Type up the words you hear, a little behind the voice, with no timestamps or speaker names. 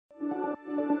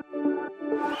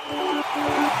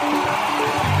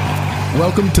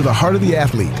Welcome to the Heart of the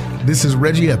Athlete. This is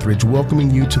Reggie Etheridge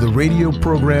welcoming you to the radio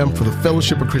program for the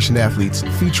Fellowship of Christian Athletes,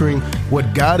 featuring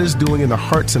what God is doing in the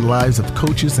hearts and lives of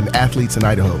coaches and athletes in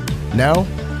Idaho. Now,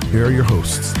 here are your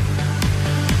hosts.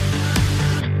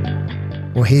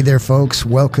 Well, hey there, folks.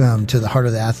 Welcome to the Heart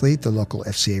of the Athlete, the local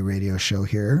FCA radio show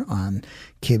here on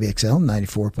KBXL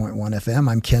 94.1 FM.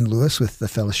 I'm Ken Lewis with the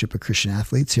Fellowship of Christian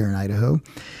Athletes here in Idaho.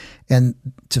 And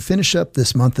to finish up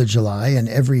this month of July, and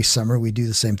every summer we do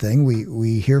the same thing,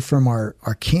 we hear from our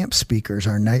camp speakers,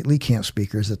 our nightly camp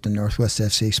speakers at the Northwest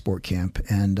FCA Sport Camp.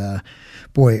 And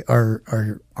boy,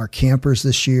 our campers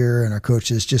this year and our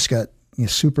coaches just got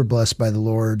super blessed by the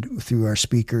Lord through our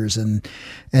speakers. And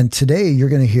today you're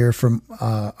going to hear from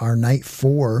our night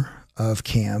 4 of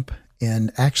camp.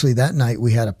 And actually that night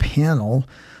we had a panel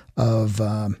of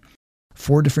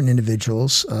 4 different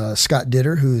individuals. Scott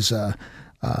Ditter, who's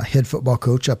head football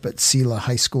coach up at Selah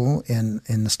High School in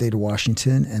the state of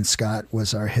Washington, and Scott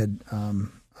was our head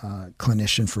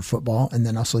clinician for football. And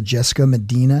then also Jessica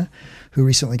Medina, who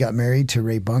recently got married to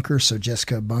Ray Bunker. So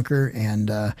Jessica Bunker,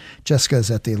 and Jessica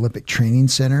is at the Olympic Training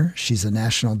Center. She's a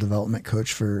national development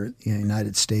coach for the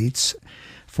United States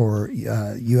for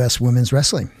U.S. women's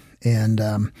wrestling. And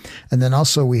then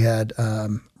also we had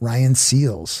Ryan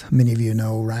Seals. Many of you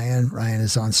know Ryan. Ryan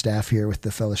is on staff here with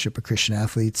the Fellowship of Christian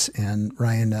Athletes, and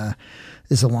Ryan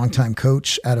is a longtime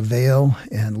coach out of Vail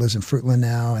and lives in Fruitland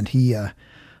now. And he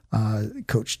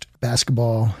coached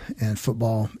basketball and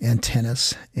football and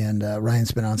tennis. And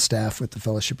Ryan's been on staff with the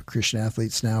Fellowship of Christian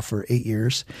Athletes now for 8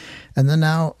 years. And then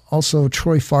now also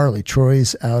Troy Farley.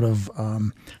 Troy's out of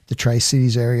the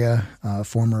Tri-Cities area,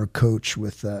 former coach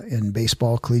with in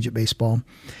baseball, collegiate baseball.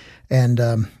 And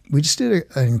we just did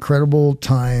an incredible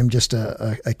time, just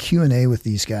a Q&A with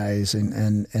these guys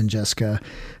and Jessica.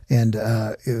 And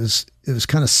it was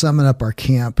kind of summing up our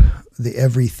camp, the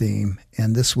every theme.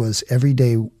 And this was Every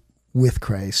Day with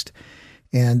Christ.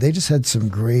 And they just had some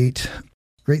great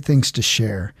things to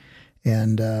share,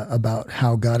 and about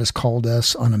how God has called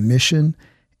us on a mission.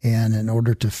 And in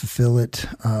order to fulfill it,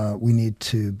 we need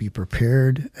to be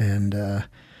prepared and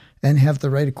have the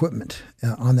right equipment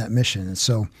on that mission. And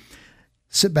so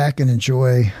sit back and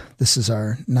enjoy. This is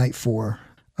our night 4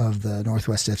 of the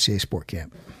Northwest FCA Sport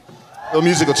Camp. Little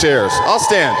musical chairs.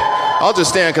 I'll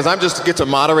just stand because I'm just get to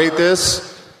moderate this.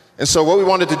 And so what we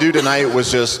wanted to do tonight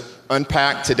was just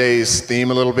unpack today's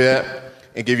theme a little bit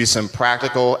and give you some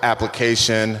practical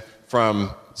application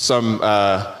from some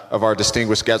of our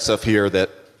distinguished guests up here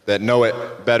that know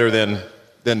it better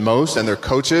than most, and they're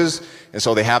coaches, and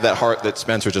so they have that heart that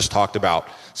Spencer just talked about.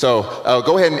 So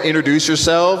go ahead and introduce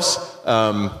yourselves,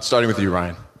 starting with you,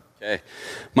 Ryan. Okay.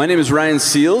 My name is Ryan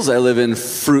Seals. I live in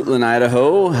Fruitland,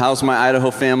 Idaho. How's my Idaho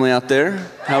family out there?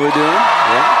 How we doing?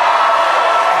 Yeah.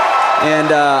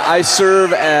 And I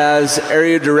serve as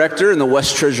area director in the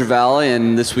West Treasure Valley,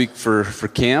 and this week for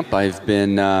camp, I've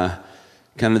been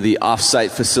kind of the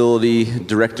off-site facility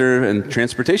director and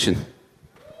transportation.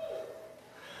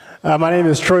 My name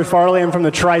is Troy Farley. I'm from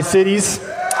the Tri-Cities.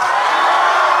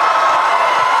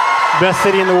 Best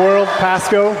city in the world,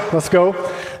 Pasco. Let's go.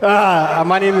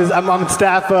 My name is, I'm on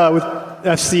staff with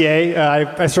FCA.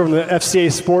 I serve on the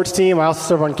FCA sports team. I also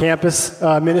serve on campus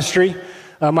ministry.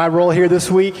 My role here this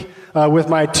week with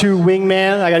my 2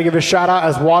 wingman, I got to give a shout out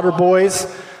as water boys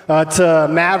to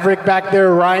Maverick back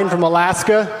there, Ryan from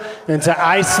Alaska, and to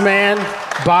Iceman,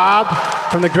 Bob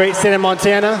from the great state of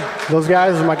Montana. Those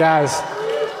guys are my guys.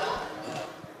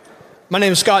 My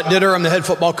name is Scott Ditter. I'm the head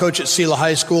football coach at Selah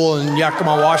High School in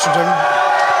Yakima, Washington.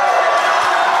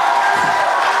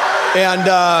 And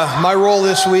my role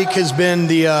this week has been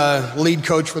the lead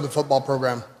coach for the football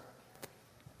program.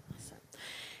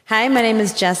 Hi, my name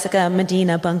is Jessica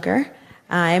Medina Bunker.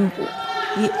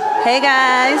 Hey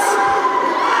guys.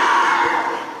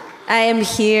 I am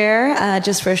here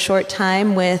just for a short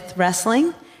time with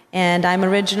wrestling. And I'm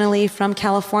originally from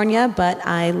California, but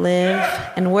I live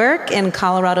and work in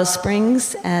Colorado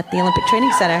Springs at the Olympic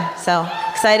Training Center. So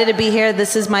excited to be here.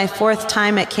 This is my 4th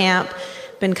time at camp.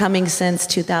 Been coming since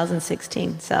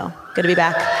 2016. So good to be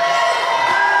back.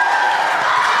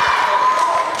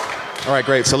 All right,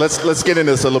 great. So let's get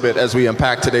into this a little bit as we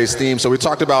unpack today's theme. So we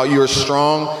talked about you are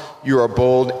strong, you are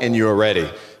bold, and you are ready.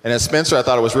 And as Spencer, I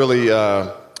thought it was really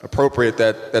appropriate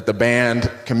that the band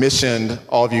commissioned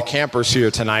all of you campers here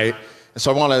tonight. And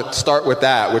so I want to start with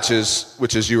that, which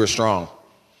is you are strong.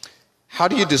 How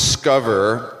do you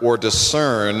discover or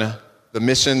discern the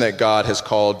mission that God has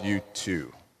called you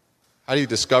to? How do you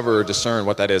discover or discern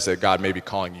what that is that God may be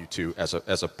calling you to as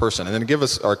a person? And then give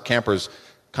us, our campers,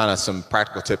 kind of some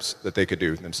practical tips that they could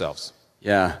do themselves.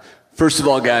 Yeah. First of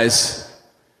all, guys,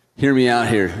 hear me out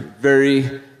here.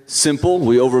 Very simple.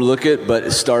 We overlook it, but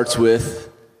it starts with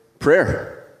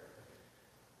prayer.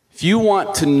 If you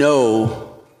want to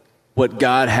know what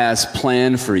God has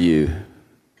planned for you,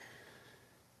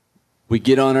 we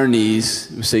get on our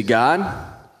knees, we say,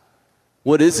 God,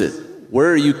 what is it?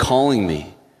 Where are you calling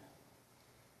me?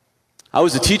 I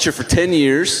was a teacher for 10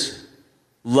 years,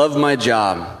 loved my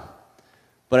job,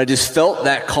 but I just felt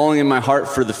that calling in my heart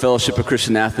for the Fellowship of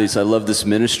Christian Athletes. I love this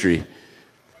ministry.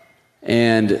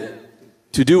 And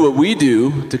to do what we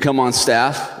do, to come on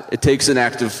staff, it takes an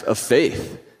act of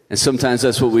faith. And sometimes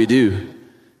that's what we do.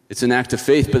 It's an act of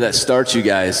faith, but that starts, you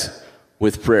guys,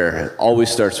 with prayer. It always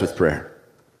starts with prayer.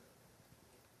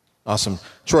 Awesome.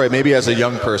 Troy, maybe as a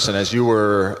young person, as you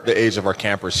were the age of our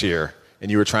campers here, and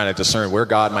you were trying to discern where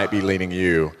God might be leading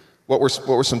you, what were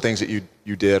some things that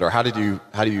you did, or how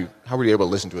were you able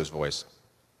to listen to his voice?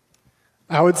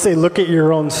 I would say look at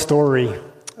your own story.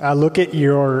 Look at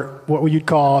what you'd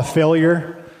call a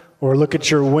failure, or look at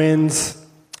your wins.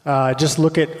 Just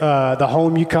look at the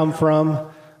home you come from.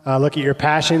 Look at your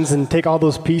passions and take all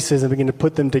those pieces and begin to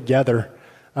put them together.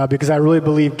 Because I really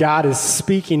believe God is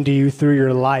speaking to you through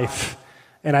your life.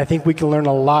 And I think we can learn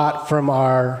a lot from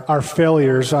our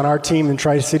failures. On our team in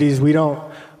Tri-Cities, we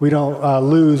don't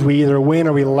lose. We either win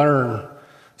or we learn.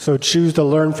 So choose to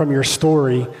learn from your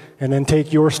story and then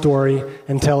take your story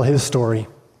and tell his story.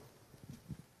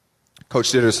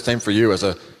 Coach, did the same for you as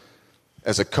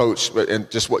a coach, and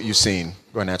just what you've seen.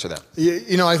 Go ahead and answer that.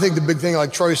 You know, I think the big thing,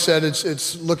 like Troy said,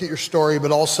 it's look at your story,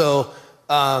 but also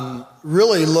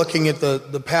really looking at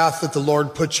the path that the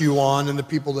Lord puts you on and the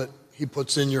people that he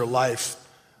puts in your life.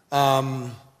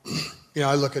 I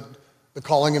look at the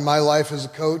calling in my life as a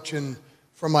coach, and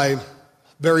from my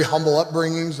very humble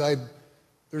upbringings,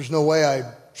 there's no way I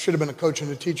should have been a coach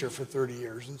and a teacher for 30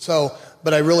 years. And so,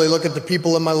 but I really look at the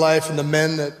people in my life and the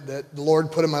men that the Lord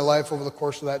put in my life over the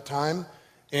course of that time,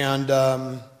 and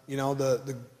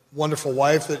the wonderful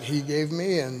wife that he gave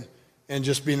me, and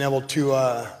just being able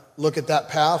to look at that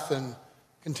path and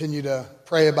continue to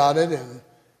pray about it,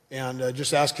 and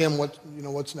just ask him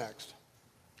what's next.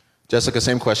 Jessica,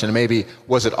 same question. Maybe,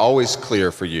 was it always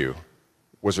clear for you?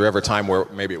 Was there ever a time where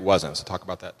maybe it wasn't? So talk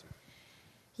about that too.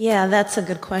 Yeah, that's a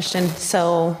good question.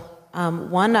 So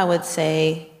one, I would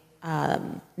say,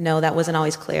 no, that wasn't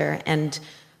always clear. And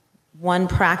one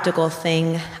practical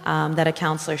thing that a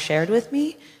counselor shared with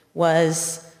me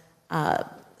was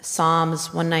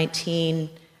Psalms 119,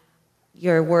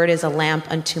 your word is a lamp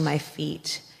unto my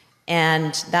feet.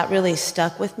 And that really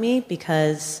stuck with me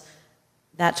because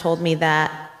that told me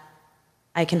that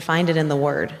I can find it in the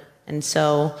word. And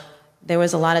so there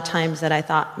was a lot of times that I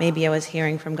thought maybe I was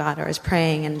hearing from God or I was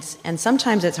praying, and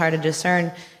sometimes it's hard to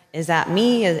discern, is that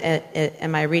me?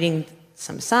 Am I reading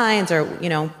some signs, or,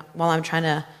 while I'm trying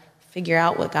to figure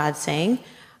out what God's saying?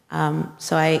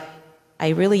 So I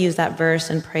really used that verse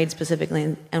and prayed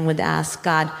specifically and would ask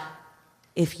God,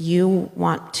 if you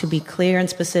want to be clear and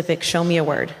specific, show me a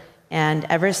word. And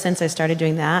ever since I started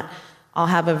doing that, I'll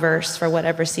have a verse for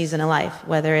whatever season of life,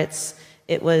 whether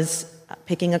it was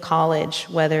picking a college,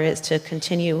 whether it's to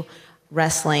continue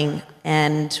wrestling,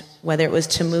 and whether it was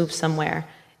to move somewhere.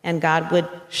 And God would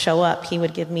show up. He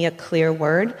would give me a clear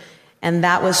word. And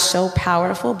that was so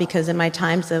powerful, because in my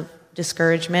times of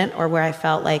discouragement, or where I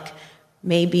felt like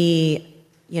maybe,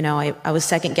 I was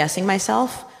second guessing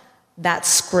myself, that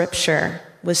scripture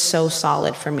was so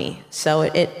solid for me. So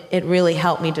it really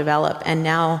helped me develop. And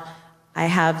now I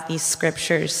have these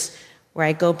scriptures where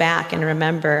I go back and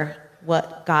remember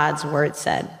what God's word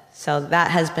said. So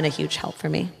that has been a huge help for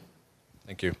me.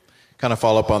 Thank you. Kind of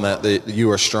follow up on that,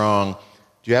 you are strong.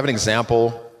 Do you have an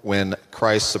example when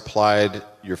Christ supplied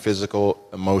your physical,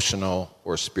 emotional,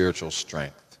 or spiritual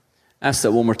strength? Ask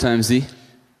that one more time, Z.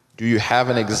 Do you have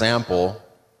an example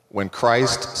when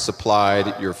Christ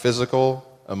supplied your physical,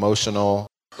 emotional,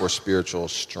 or spiritual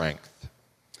strength?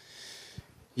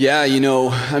 Yeah,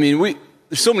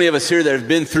 there's so many of us here that have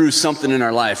been through something in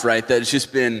our life, right? That it's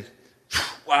just been,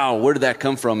 wow, where did that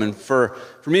come from? And for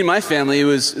me and my family, it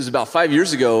was about 5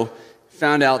 years ago,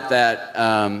 found out that,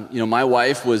 my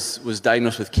wife was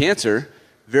diagnosed with cancer,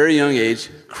 very young age,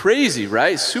 crazy,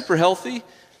 right? Super healthy.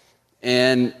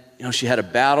 And, she had a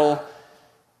battle.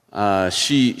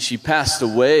 She passed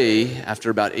away after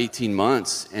about 18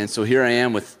 months. And so here I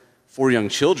am with 4 young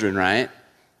children, right?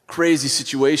 Crazy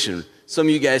situation. Some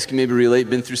of you guys can maybe relate,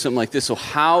 been through something like this. So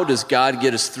how does God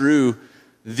get us through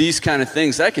these kind of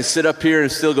things? I can sit up here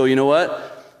and still go, you know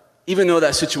what? Even though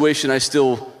that situation, I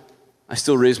still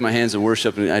raise my hands and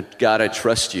worship, and God, I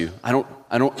trust you. I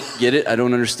don't get it. I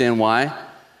don't understand why.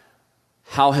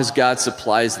 How has God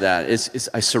supplies that?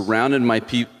 I surrounded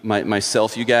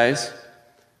myself, you guys,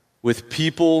 with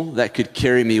people that could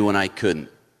carry me when I couldn't.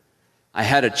 I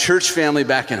had a church family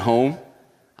back at home.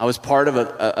 I was part of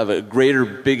a greater,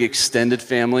 big, extended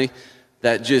family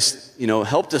that just,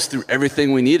 helped us through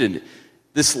everything we needed.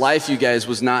 This life, you guys,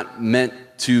 was not meant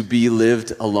to be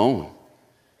lived alone.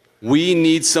 We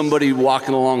need somebody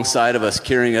walking alongside of us,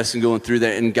 carrying us and going through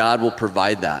that, and God will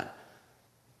provide that.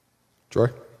 Troy?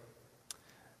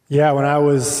 Yeah, when I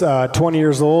was 20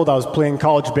 years old, I was playing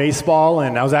college baseball,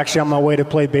 and I was actually on my way to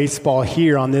play baseball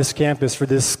here on this campus for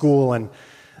this school. And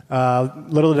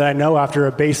little did I know, after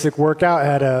a basic workout, I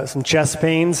had some chest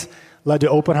pains, led to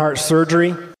open heart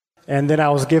surgery. And then I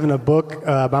was given a book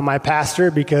by my pastor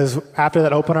because after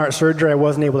that open heart surgery, I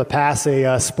wasn't able to pass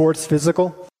a sports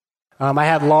physical. I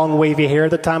had long, wavy hair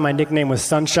at the time. My nickname was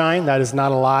Sunshine. That is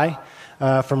not a lie,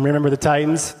 from Remember the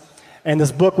Titans. And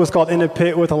this book was called In a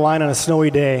Pit with a Line on a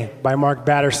Snowy Day by Mark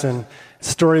Batterson.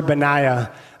 Story of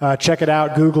Benaiah. Check it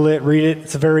out, Google it, read it.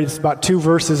 It's about 2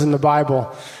 verses in the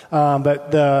Bible.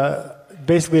 But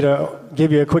basically, to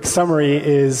give you a quick summary,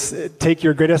 is take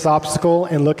your greatest obstacle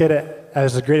and look at it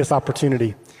as the greatest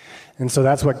opportunity. And so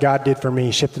that's what God did for me,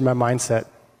 shifted my mindset.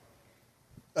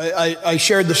 I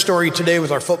shared the story today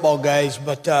with our football guys,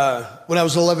 but when I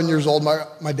was 11 years old,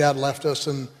 my dad left us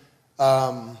and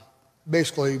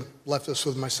basically left us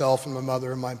with myself and my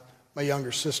mother and my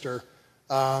younger sister.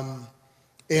 God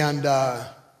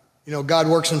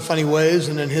works in funny ways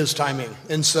and in His timing.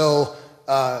 And so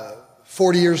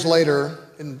 40 years later,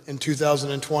 in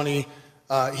 2020,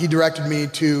 He directed me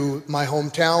to my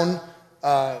hometown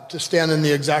to stand in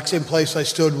the exact same place I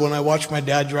stood when I watched my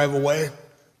dad drive away.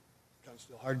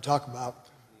 Hard to talk about.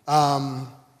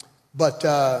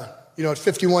 At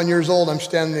 51 years old, I'm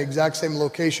standing in the exact same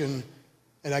location,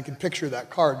 and I can picture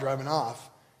that car driving off.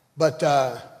 But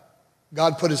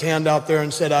God put His hand out there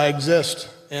and said, I exist.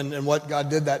 And what God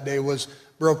did that day was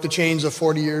broke the chains of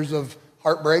 40 years of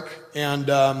heartbreak.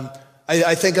 And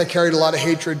I think I carried a lot of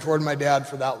hatred toward my dad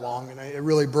for that long, and it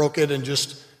really broke it, and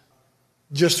just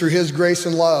through His grace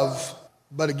and love.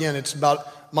 But again, it's about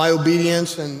my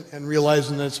obedience and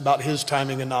realizing that it's about His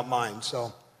timing and not mine.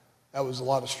 So that was a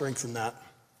lot of strength in that.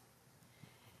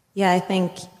 Yeah, I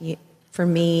think for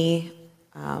me,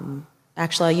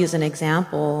 actually I'll use an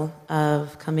example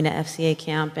of coming to FCA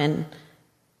camp and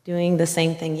doing the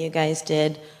same thing you guys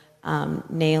did,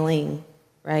 nailing,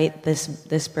 right,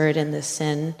 this burden, this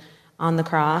sin on the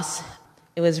cross.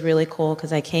 It was really cool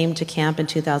because I came to camp in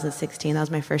 2016. That was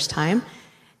my first time.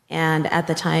 And at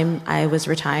the time, I was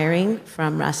retiring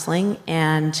from wrestling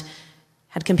and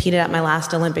had competed at my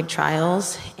last Olympic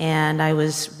trials, and I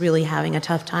was really having a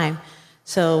tough time.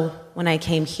 So when I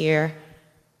came here,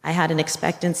 I had an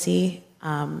expectancy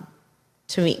to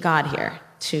meet God here,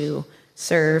 to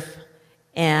serve,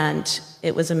 and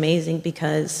it was amazing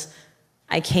because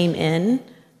I came in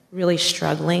really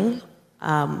struggling,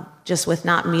 just with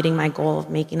not meeting my goal of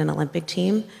making an Olympic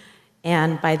team,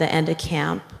 and by the end of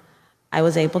camp, I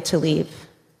was able to leave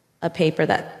a paper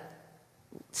that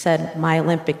said my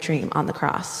Olympic dream on the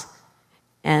cross.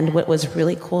 And what was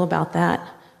really cool about that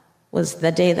was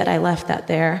the day that I left that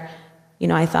there,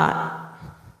 I thought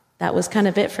that was kind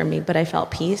of it for me, but I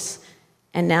felt peace.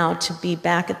 And now to be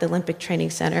back at the Olympic Training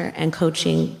Center and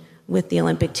coaching with the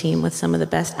Olympic team with some of the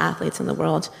best athletes in the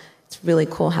world, it's really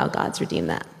cool how God's redeemed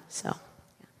that. So,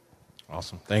 yeah.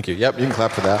 Awesome. Thank you. Yep, you can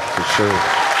clap for that, for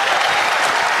sure.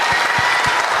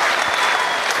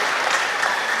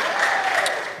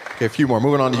 Okay, a few more.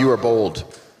 Moving on to You Are Bold.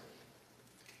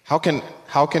 How can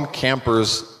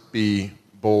campers be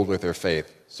bold with their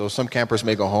faith? So some campers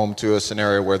may go home to a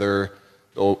scenario where they're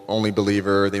the only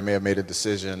believer. They may have made a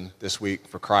decision this week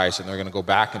for Christ, and they're going to go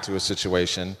back into a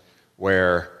situation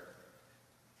where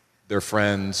their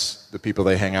friends, the people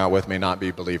they hang out with, may not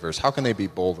be believers. How can they be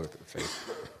bold with their faith?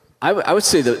 I would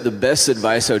say that the best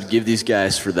advice I would give these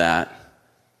guys for that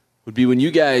would be when you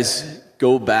guys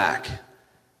go back,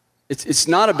 it's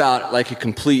not about like a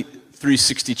complete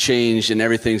 360 change and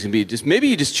everything's going to be just, maybe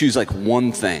you just choose like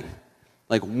one thing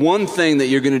that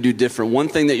you're going to do different, one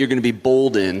thing that you're going to be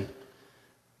bold in,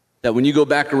 that when you go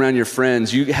back around your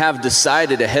friends, you have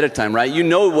decided ahead of time, right? You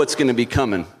know what's going to be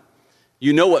coming.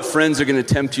 You know what friends are going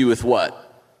to tempt you with what.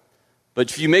 But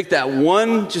if you make that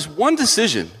just one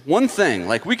decision, one thing,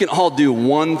 like we can all do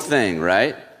one thing,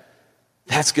 right?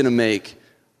 That's going to make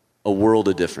a world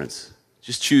of difference.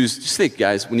 Just think,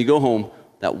 guys, when you go home,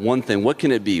 that one thing, what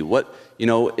can it be?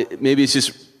 Maybe it's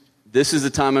just, this is the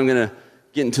time I'm going to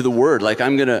get into the Word. Like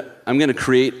I'm going to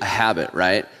create a habit,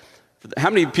 right?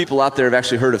 How many people out there have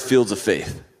actually heard of Fields of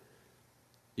Faith?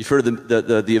 You've heard of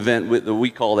the event that we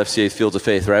call FCA Fields of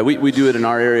Faith, right? We do it in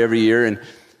our area every year,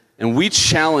 and we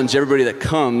challenge everybody that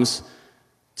comes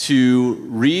to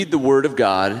read the Word of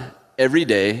God every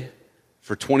day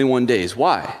for 21 days.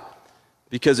 Why?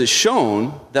 Because it's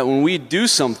shown that when we do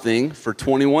something for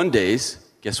 21 days,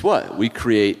 guess what? We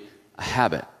create a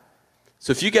habit.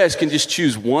 So if you guys can just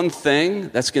choose one thing,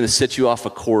 that's going to set you off a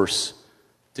course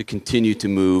to continue to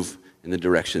move in the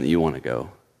direction that you want to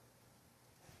go.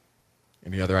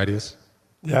 Any other ideas?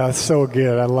 Yeah, it's so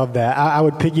good. I love that. I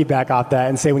would piggyback off that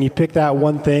and say when you pick that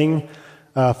one thing,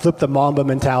 flip the Mamba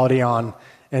mentality on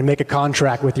and make a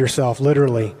contract with yourself,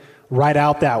 literally. Write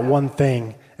out that one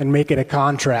thing and make it a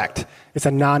contract. It's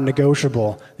a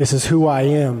non-negotiable. This is who I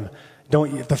am.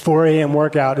 The 4 a.m.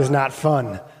 workout is not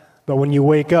fun. But when you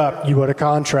wake up, you wrote a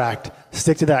contract.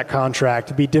 Stick to that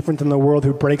contract. Be different than the world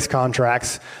who breaks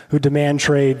contracts, who demand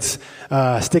trades.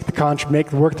 Work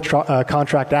the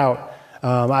contract out.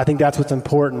 I think that's what's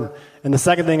important. And the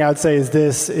second thing I would say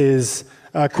is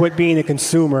quit being a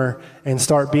consumer and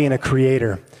start being a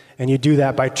creator. And you do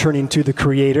that by turning to the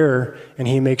Creator, and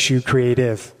He makes you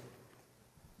creative.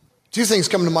 Two things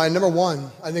come to mind. Number one,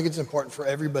 I think it's important for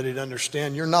everybody to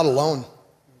understand you're not alone.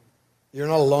 You're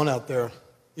not alone out there.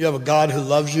 You have a God who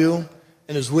loves you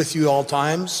and is with you all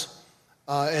times.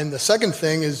 And the second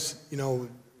thing is,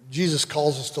 Jesus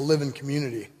calls us to live in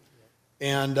community.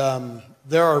 And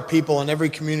there are people in every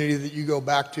community that you go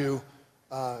back to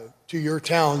your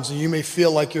towns, and you may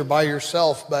feel like you're by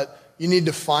yourself, but you need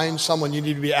to find someone. You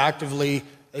need to be actively,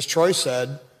 as Troy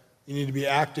said, you need to be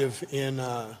active in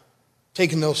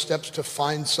taking those steps to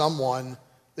find someone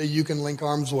that you can link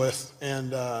arms with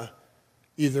and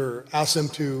either ask them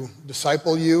to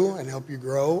disciple you and help you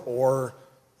grow or,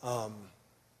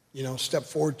 step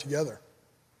forward together.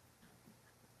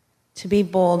 To be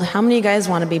bold, how many of you guys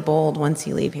want to be bold once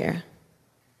you leave here?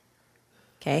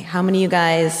 Okay, how many of you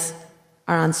guys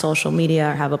are on social media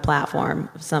or have a platform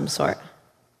of some sort?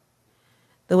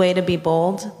 The way to be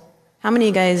bold, how many of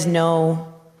you guys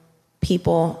know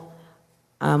people,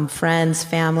 friends,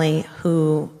 family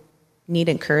who need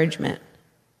encouragement?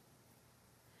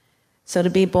 So to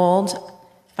be bold,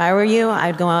 if I were you,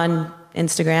 I'd go on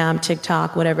Instagram,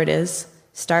 TikTok, whatever it is,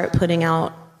 start putting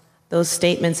out those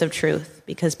statements of truth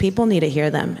because people need to hear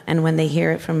them. And when they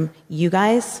hear it from you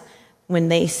guys, when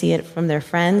they see it from their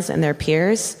friends and their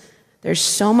peers, there's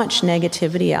so much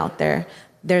negativity out there.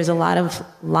 There's a lot of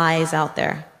lies out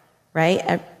there,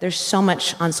 right? There's so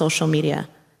much on social media.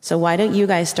 So why don't you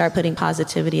guys start putting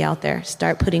positivity out there?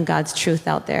 Start putting God's truth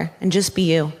out there and just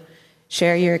be you.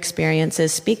 Share your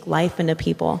experiences. Speak life into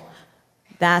people.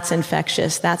 That's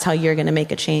infectious. That's how you're going to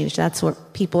make a change. That's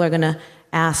what people are going to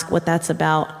ask what that's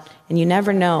about. And you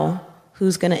never know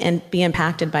who's going to be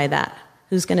impacted by that,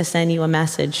 who's going to send you a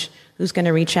message, who's going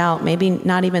to reach out, maybe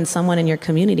not even someone in your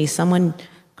community, someone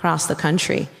across the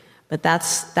country. But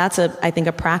that's I think,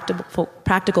 a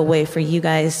practical way for you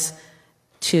guys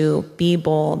to be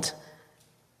bold,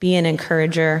 be an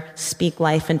encourager, speak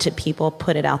life into people,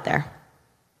 put it out there.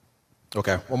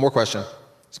 Okay, one more question.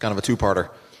 It's kind of a two-parter.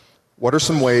 What are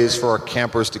some ways for our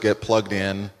campers to get plugged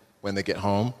in when they get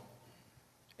home?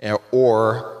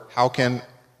 Or how can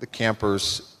the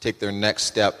campers take their next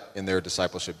step in their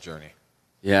discipleship journey?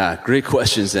 Yeah, great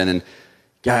questions, then. And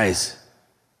guys,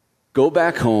 go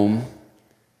back home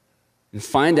and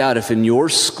find out if in your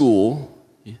school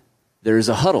there is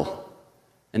a huddle,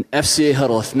 an FCA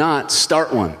huddle. If not,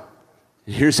 start one.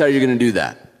 And here's how you're going to do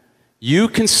that. You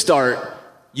can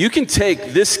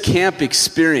take this camp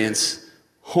experience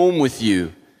home with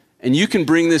you, and you can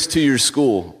bring this to your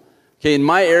school. Okay, in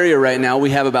my area right now, we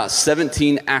have about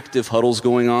 17 active huddles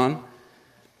going on.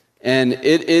 And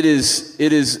it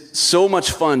is so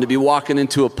much fun to be walking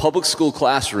into a public school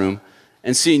classroom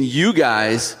and seeing you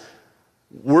guys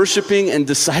worshiping and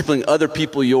discipling other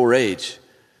people your age.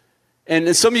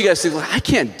 And some of you guys think, well, I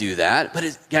can't do that.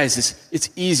 But guys, it's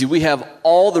easy. We have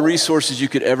all the resources you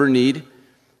could ever need.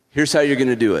 Here's how you're going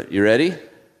to do it. You ready?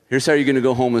 Here's how you're going to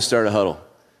go home and start a huddle.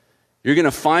 You're going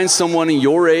to find someone in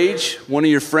your age, one of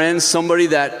your friends, somebody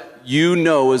that you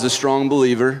know is a strong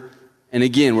believer. And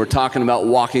again, we're talking about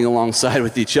walking alongside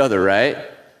with each other, right?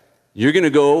 You're going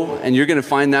to go and you're going to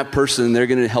find that person and they're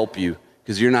going to help you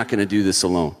because you're not going to do this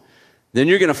alone. Then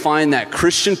you're going to find that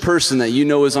Christian person that you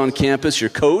know is on campus,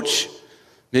 your coach,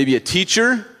 maybe a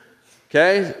teacher,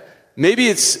 okay? Maybe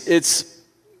it's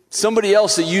somebody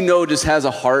else that you know just has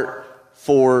a heart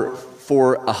for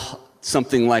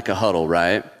something like a huddle,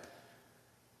 right?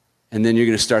 And then you're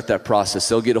going to start that process.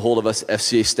 They'll get a hold of us,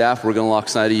 FCA staff. We're going to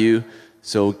alongside of you.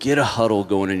 So get a huddle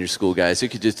going in your school, guys. It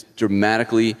could just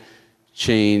dramatically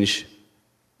change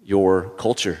your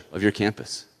culture of your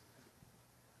campus.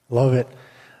 Love it.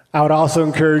 I would also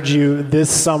encourage you this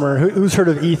summer. Who's heard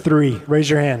of E3? Raise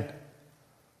your hand.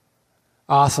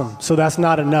 Awesome. So that's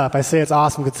not enough. I say it's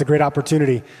awesome because it's a great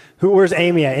opportunity. Where's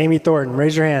Amy at? Amy Thornton.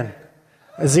 Raise your hand.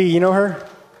 Z, you know her?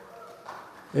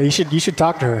 Yeah, you should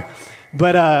talk to her.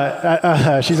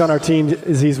 But she's on our team,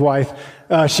 Z's wife.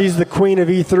 She's the queen of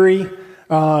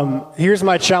E3. Here's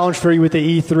my challenge for you with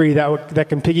the E3 that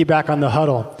can piggyback on the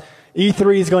huddle.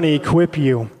 E3 is going to equip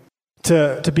you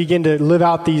to begin to live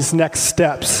out these next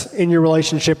steps in your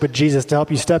relationship with Jesus, to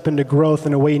help you step into growth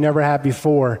in a way you never have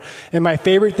before. And my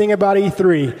favorite thing about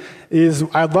E3 is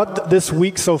I loved this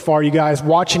week so far, you guys,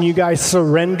 watching you guys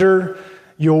surrender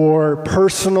your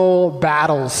personal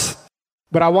battles.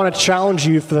 But I want to challenge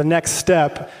you for the next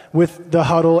step with the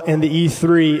huddle and the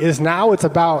E3 is now it's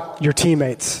about your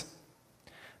teammates.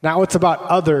 Now it's about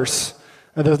others.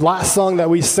 The last song that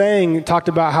we sang talked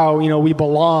about how, we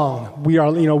belong. We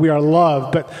are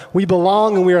loved. But we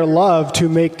belong and we are loved to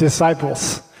make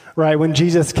disciples, right? When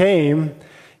Jesus came,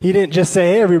 he didn't just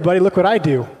say, hey, everybody, look what I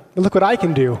do. Look what I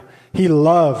can do. He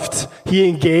loved. He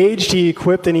engaged, he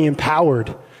equipped, and he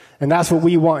empowered. And that's what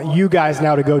we want you guys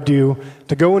now to go do,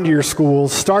 to go into your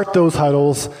schools, start those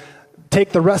huddles,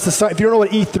 take the rest of if you don't know what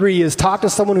E3 is, talk to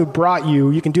someone who brought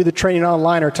you. You can do the training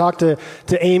online or talk to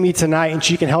Amy tonight and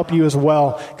she can help you as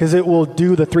well because it will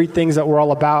do the three things that we're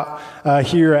all about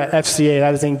here at FCA.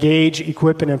 That is engage,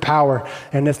 equip, and empower.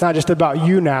 And it's not just about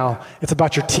you now. It's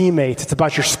about your teammates. It's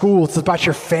about your schools. It's about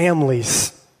your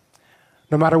families,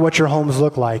 no matter what your homes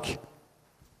look like.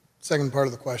 Second part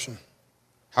of the question.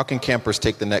 How can campers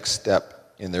take the next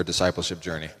step in their discipleship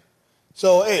journey?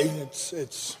 So, hey,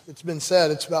 it's been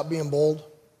said, it's about being bold.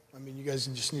 I mean, you guys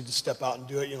just need to step out and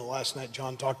do it. Last night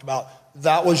John talked about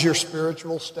that was your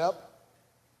spiritual step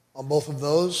on both of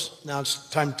those. Now it's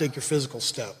time to take your physical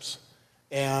steps.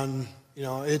 And,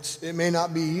 it may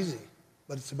not be easy,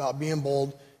 but it's about being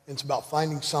bold. And it's about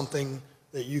finding something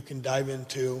that you can dive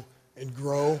into and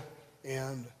grow.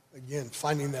 And, again,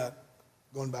 finding that,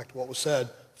 going back to what was said,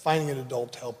 finding an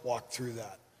adult to help walk through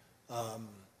that.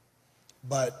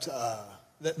 But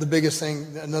the biggest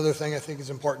thing, another thing I think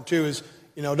is important too is,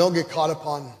 don't get caught up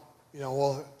on,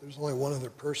 well, there's only one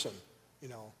other person.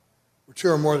 We're two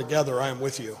or more together, I am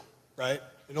with you, right?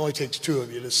 It only takes two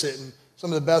of you to sit in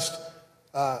some of the best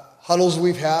huddles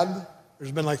we've had.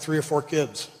 There's been like 3 or 4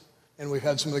 kids, and we've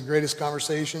had some of the greatest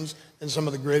conversations and some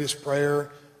of the greatest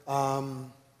prayer and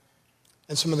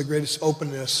some of the greatest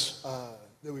openness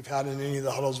that we've had in any of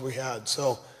the huddles we had.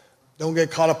 So don't get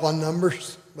caught up on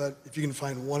numbers, but if you can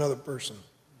find one other person.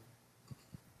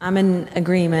 I'm in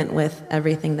agreement with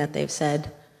everything that they've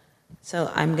said.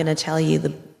 So I'm going to tell you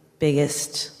the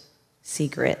biggest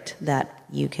secret that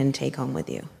you can take home with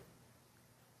you.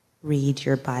 Read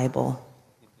your Bible.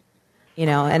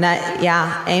 And that,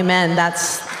 yeah, amen.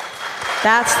 That's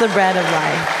the bread of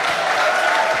life.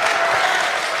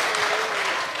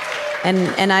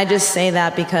 And I just say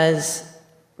that because,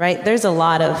 right, there's a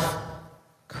lot of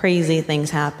crazy things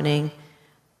happening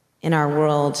in our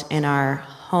world, in our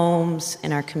homes,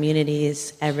 in our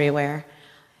communities, everywhere.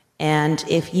 And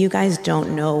if you guys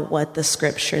don't know what the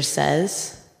scripture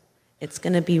says, it's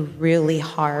going to be really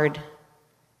hard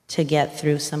to get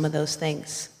through some of those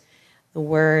things. The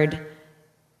word,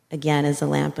 again, is a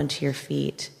lamp unto your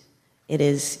feet. It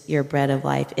is your bread of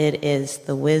life. It is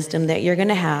the wisdom that you're going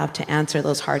to have to answer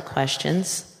those hard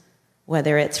questions,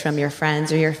 whether it's from your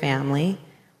friends or your family,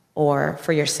 or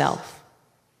for yourself.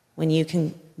 When you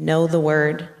can know the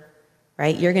word,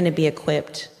 right, you're going to be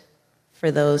equipped for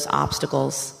those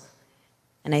obstacles.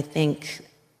 And I think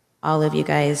all of you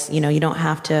guys, you don't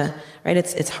have to, right,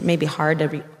 it's maybe hard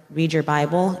to read your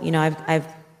Bible. I've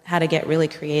had to get really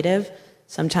creative.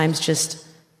 Sometimes just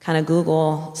kind of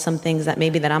Google some things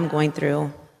that I'm going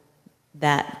through,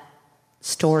 that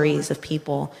stories of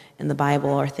people in the Bible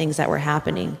or things that were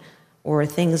happening, or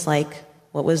things like,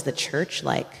 what was the church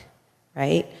like,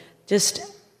 right? Just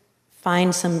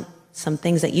find some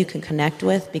things that you can connect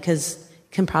with, because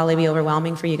it can probably be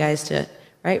overwhelming for you guys to,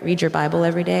 right, read your Bible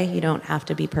every day. You don't have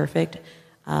to be perfect.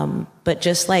 But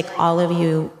just like all of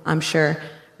you, I'm sure,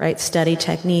 right, study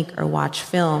technique or watch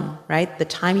film, right? The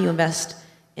time you invest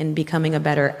in becoming a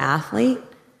better athlete,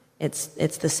 it's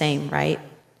the same, right?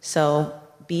 So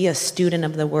be a student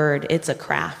of the word. It's a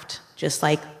craft, just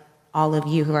like all of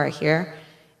you who are here,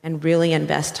 and really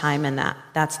invest time in that.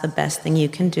 That's the best thing you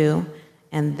can do,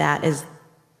 and that is,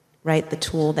 right, the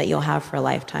tool that you'll have for a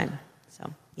lifetime.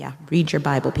 So, yeah, read your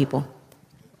Bible, people.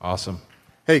 Awesome.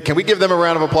 Hey, can we give them a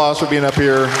round of applause for being up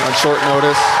here on short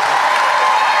notice?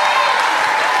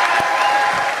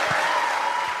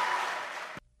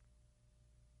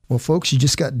 Well, folks, you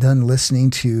just got done listening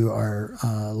to our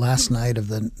last night of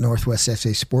the Northwest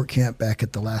FCA Sport Camp back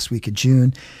at the last week of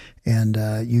June, and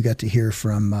you got to hear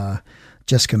from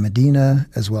Jessica Medina,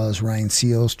 as well as Ryan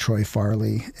Seals, Troy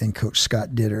Farley, and Coach Scott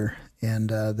Ditter. And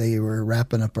they were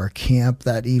wrapping up our camp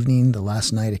that evening, the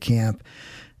last night of camp,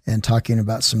 and talking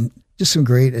about some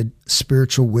great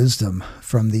spiritual wisdom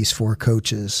from these 4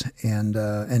 coaches and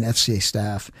FCA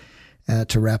staff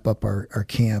to wrap up our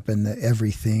camp and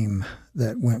every theme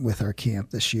that went with our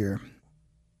camp this year.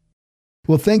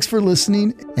 Well, thanks for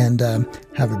listening, and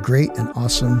have a great and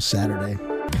awesome Saturday.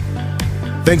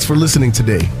 Thanks for listening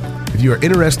today. If you are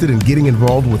interested in getting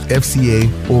involved with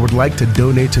FCA or would like to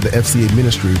donate to the FCA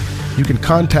ministry, you can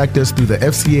contact us through the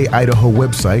FCA Idaho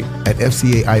website at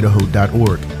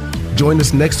fcaidaho.org. Join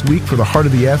us next week for The Heart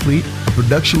of the Athlete, a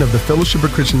production of the Fellowship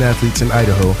of Christian Athletes in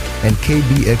Idaho and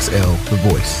KBXL, The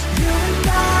Voice.